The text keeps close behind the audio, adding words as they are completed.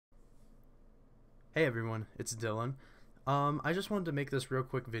Hey everyone, it's Dylan. I just wanted to make this real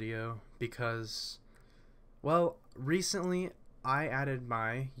quick video because, well, recently I added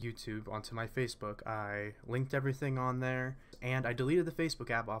my YouTube onto my Facebook. I linked everything on there, and I deleted the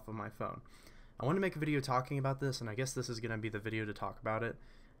Facebook app off of my phone. I want to make a video talking about this, and I guess this is going to be the video to talk about it.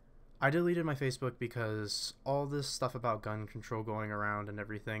 I deleted my Facebook because all this stuff about gun control going around and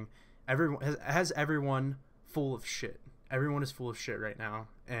everything, everyone has everyone full of shit. Everyone is full of shit right now,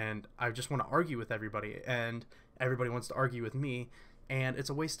 and I just want to argue with everybody, and everybody wants to argue with me, and it's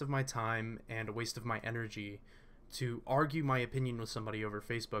a waste of my time and a waste of my energy to argue my opinion with somebody over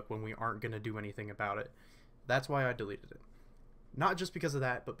Facebook when we aren't going to do anything about it. That's why I deleted it. Not just because of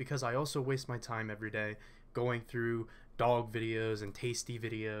that, but because I also waste my time every day going through dog videos and tasty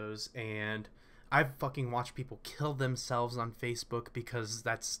videos, and I've fucking watched people kill themselves on Facebook because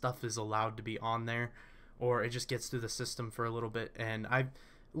that stuff is allowed to be on there, or it just gets through the system for a little bit, and I've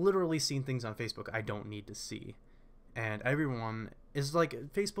literally seen things on Facebook I don't need to see. And everyone is like,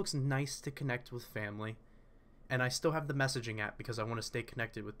 Facebook's nice to connect with family, and I still have the messaging app because I want to stay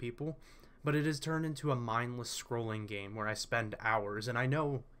connected with people, but it has turned into a mindless scrolling game where I spend hours, and I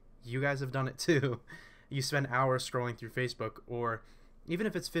know you guys have done it too. You spend hours scrolling through Facebook, or even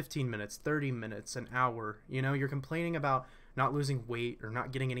if it's 15 minutes, 30 minutes, an hour, you know, you're complaining about not losing weight or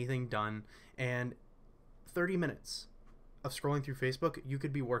not getting anything done, and 30 minutes of scrolling through Facebook, you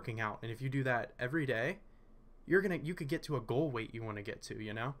could be working out. And if you do that every day, you could get to a goal weight you want to get to,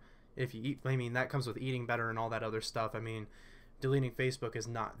 you know? If you eat, I mean, that comes with eating better and all that other stuff. I mean, deleting Facebook is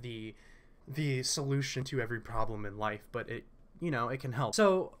not the solution to every problem in life, but it, you know, it can help.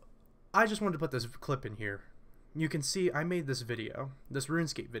 So I just wanted to put this clip in here. You can see I made this video, this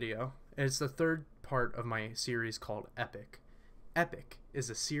RuneScape video, and it's the third part of my series called Epic. Epic is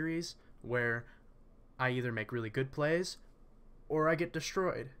a series where I either make really good plays or I get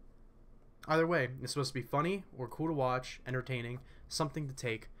destroyed. Either way, it's supposed to be funny or cool to watch, entertaining, something to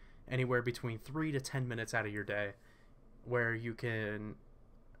take anywhere between 3 to 10 minutes out of your day where you can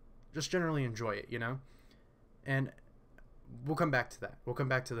just generally enjoy it, you know? And we'll come back to that. We'll come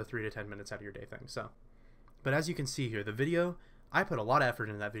back to the 3 to 10 minutes out of your day thing. So, but as you can see here, the video, I put a lot of effort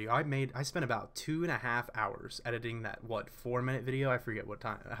into that video. I spent about 2.5 hours editing that, 4-minute video? I forget what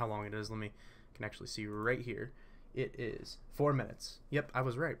time, how long it is. Let me can actually see right here. It is 4 minutes. Yep, I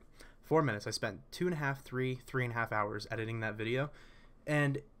was right. 4 minutes. I spent 3.5 hours editing that video,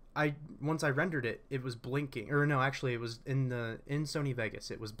 and once I rendered it, it was blinking. Or no, actually, it was in Sony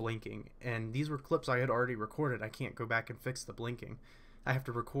Vegas. It was blinking, and these were clips I had already recorded. I can't go back and fix the blinking. I have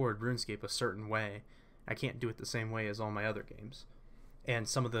to record RuneScape a certain way. I can't do it the same way as all my other games, and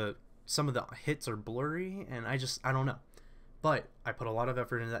some of the hits are blurry, and I don't know. But I put a lot of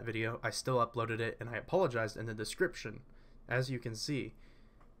effort into that video. I still uploaded it, and I apologized in the description, as you can see.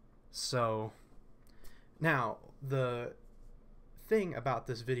 So now the thing about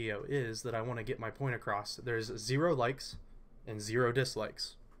this video is that I want to get my point across. There's 0 likes and 0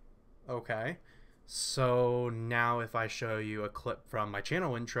 dislikes. Okay, so now if I show you a clip from my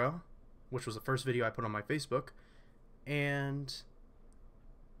channel intro, which was the first video I put on my Facebook, and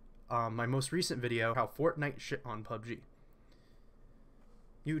my most recent video, how Fortnite shit on PUBG.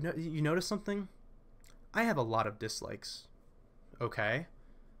 You notice something? I have a lot of dislikes. Okay?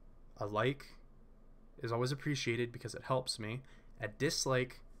 A like is always appreciated because it helps me. A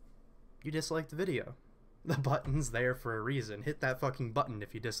dislike, you dislike the video. The button's there for a reason. Hit that fucking button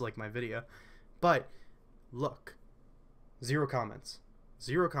if you dislike my video. But, look. 0 comments.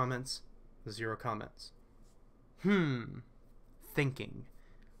 0 comments. 0 comments. Thinking.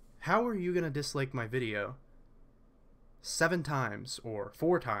 How are you gonna dislike my video 7 times or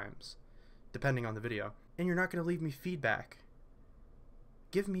 4 times, depending on the video, and you're not going to leave me feedback?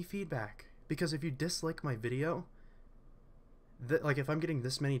 Give me feedback, because if you dislike my video, like if I'm getting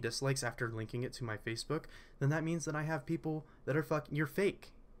this many dislikes after linking it to my Facebook, then that means that I have people that are you're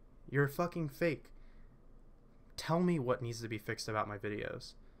fake. You're fucking fake. Tell me what needs to be fixed about my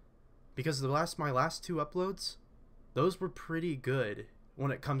videos, because my last 2 uploads, those were pretty good when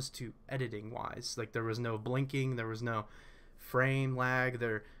it comes to editing wise. Like, there was no blinking, there was no frame lag,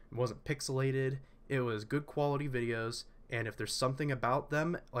 there wasn't pixelated. It was good quality videos, and if there's something about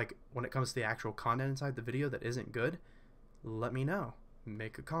them, like when it comes to the actual content inside the video that isn't good, let me know.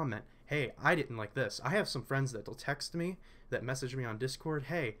 Make a comment. Hey, I didn't like this. I have some friends that'll text me, that message me on Discord,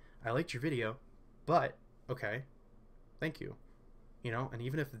 hey, I liked your video, but okay, thank you. You know, and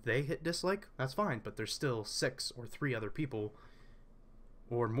even if they hit dislike, that's fine, but there's still 6 or 3 other people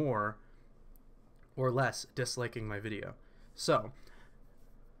or more or less disliking my video. So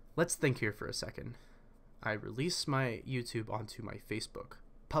let's think here for a second. I release my YouTube onto my Facebook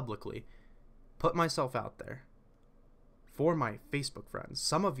publicly, put myself out there for my Facebook friends.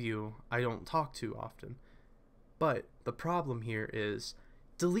 Some of you I don't talk to often, but the problem here is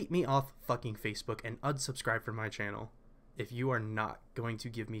delete me off fucking Facebook and unsubscribe from my channel if you are not going to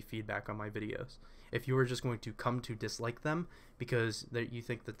give me feedback on my videos. If you are just going to come to dislike them because you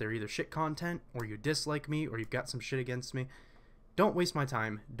think that they're either shit content, or you dislike me, or you've got some shit against me, don't waste my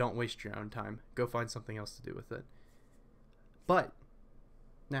time. Don't waste your own time. Go find something else to do with it. But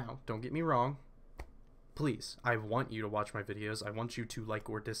now, don't get me wrong. Please, I want you to watch my videos. I want you to like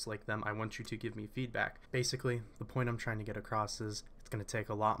or dislike them. I want you to give me feedback. Basically, the point I'm trying to get across is it's going to take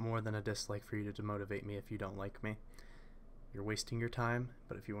a lot more than a dislike for you to demotivate me if you don't like me. You're wasting your time,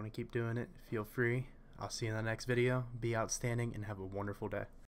 but if you want to keep doing it, feel free. I'll see you in the next video. Be outstanding and have a wonderful day.